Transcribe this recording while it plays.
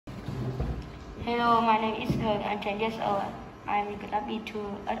Hello, my name is Hưng. I'm 10 years old. I'm in class B2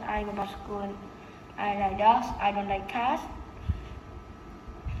 and I go to school. I like dogs. I don't like cats.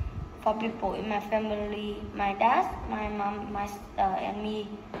 For people in my family, my dad, my mom, my sister, and me.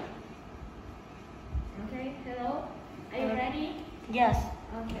 Okay, hello. Are you ready? Yes.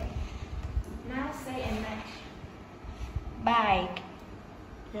 Okay. Now say and match. Bike,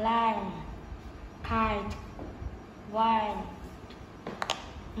 line, kite, wine,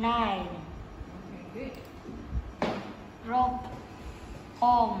 nine, Okay, good. rope,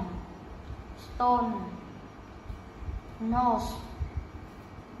 home, stone, nose,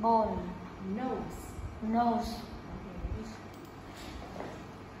 bone, nose,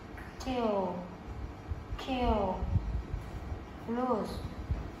 tail, kill, lose,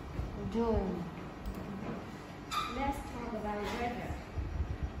 June. Let's talk about weather.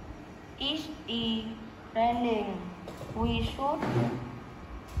 It's raining. We should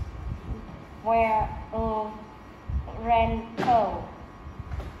wear a raincoat.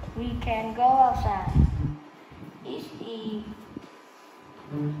 We can go outside. It's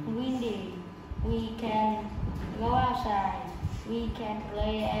windy. We can go outside. We can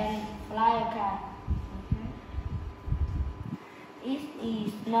play and fly a kite. It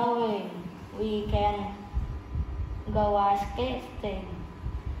is snowing. We can go ice skating.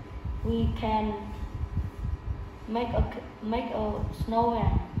 We can make a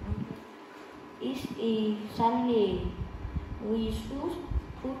snowman. It is sunny. We should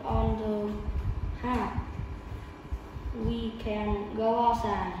put on the hat. We can go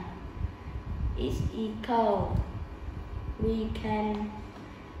outside. It is cold. We can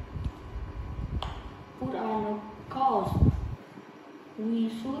put on a coat. We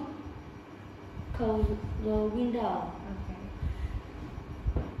should close the window.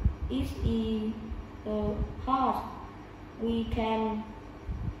 It is hot. We can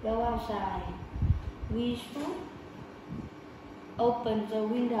go outside. We should open the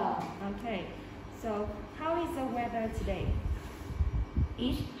window. Okay, so how is the weather today?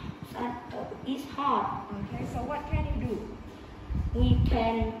 It's hot. Okay, so what can you do? We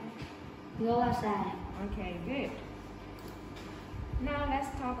can go outside. Okay, good. Now let's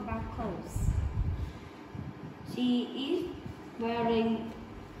talk about clothes. She is wearing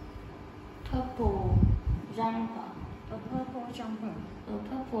purple jumper. A purple jumper. A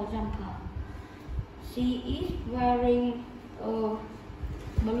purple jumper. She is wearing a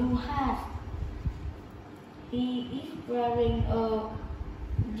blue hat. He is wearing a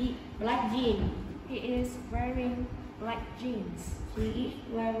black jean. He is wearing black jeans. She is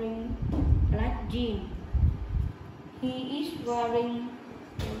wearing black jean. He is wearing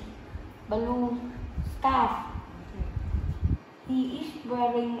a blue scarf. He is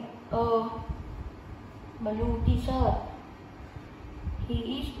wearing a blue t-shirt. She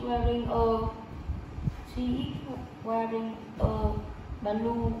is wearing a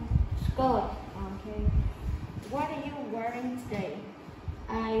blue skirt. Okay. What are you wearing today?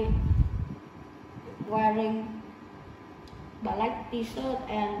 I wearing black t-shirt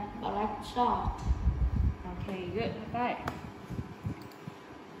and black shorts. Okay, good. Right.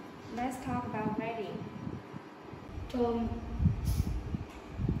 Let's talk about wedding. Term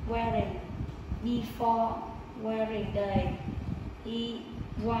wearing. Before wearing day.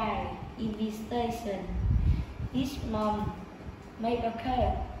 While invitation. His mom made a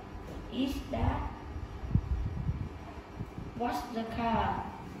cake. His dad washed the car.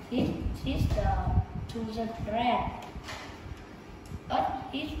 His sister to the bread. At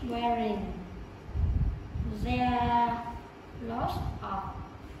his wearing, there are lots of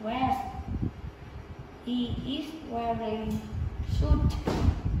vest. He is wearing suit.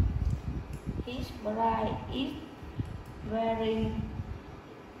 His bride is wearing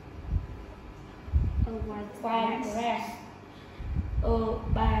A white dress. A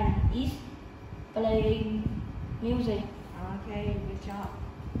band is playing music. Okay, good job.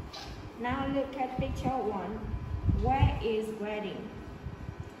 Now look at picture 1. Where is wedding?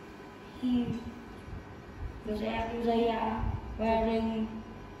 They are wearing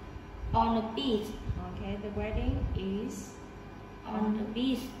on the beach. Okay, the wedding is On the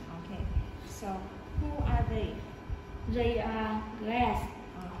beach. okay. So who are they? They are guests.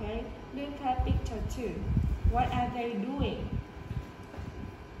 Okay, look at picture 2. What are they doing?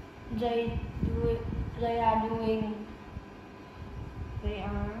 They are doing They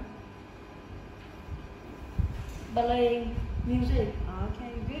are playing music.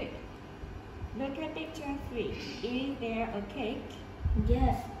 okay, good. Look at picture 3. Is there a cake?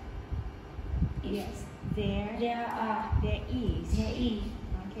 Yes. Yes, there There is.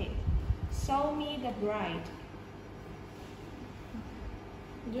 Okay. Show me the bride.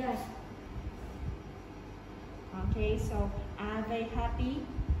 Yes. Okay, so are they happy?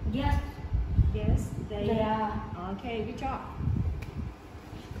 Yes. Yes, they They are. Okay, good job.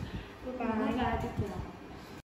 Goodbye. Goodbye, teacher.